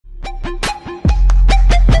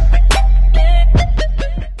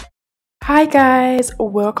Hi guys,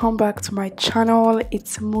 welcome back to my channel.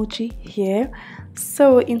 It's Mujii here.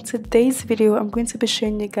 So in today's video I'm going to be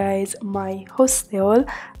showing you guys my hostel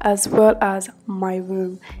as well as my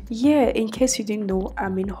room. Yeah, in case you didn't know,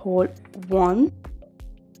 I'm in hall 1.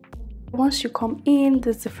 Once you come in,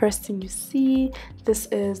 this is the first thing you see. This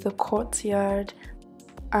is the courtyard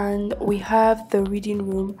and we have the reading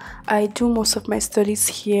room. I do most of my studies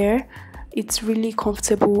here. It's really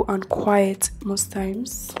comfortable and quiet most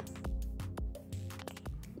times.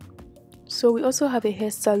 So we also have a hair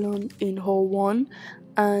salon in hall 1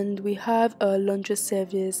 and we have a laundry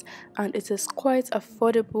service, and it is quite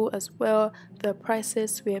affordable as well. The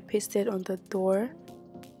prices were pasted on the door.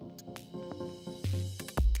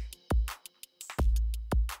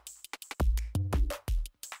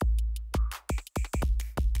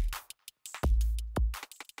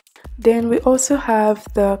 Then we also have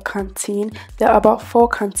the canteen. There are about 4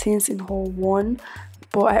 canteens in hall 1,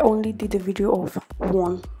 but I only did a video of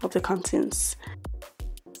one of the canteens.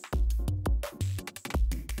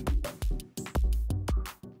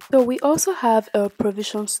 So we also have a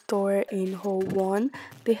provision store in hall 1.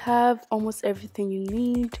 They have almost everything you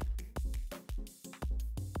need.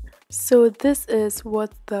 So this is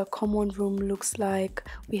what the common room looks like.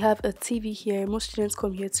 We have a TV here. Most students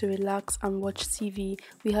come here to relax and watch TV.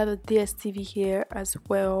 We have a DSTV here as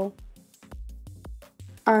well.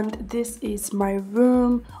 And this is my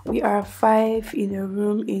room. We are 5 in a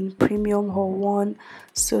room in premium hall 1,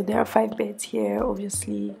 so there are 5 beds here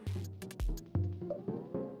obviously.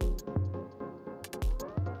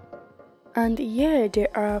 And yeah, there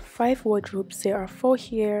are 5 wardrobes. There are 4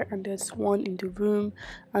 here and there's 1 in the room,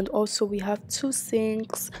 and also we have 2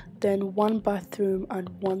 sinks, then 1 bathroom and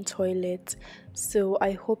 1 toilet. So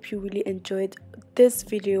I hope you really enjoyed this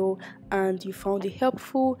video and you found it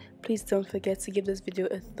helpful. Please don't forget to give this video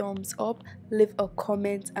a thumbs up, leave a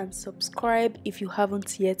comment and subscribe if you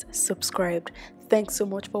haven't yet subscribed. Thanks so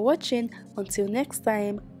much for watching. Until next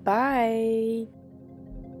time, bye.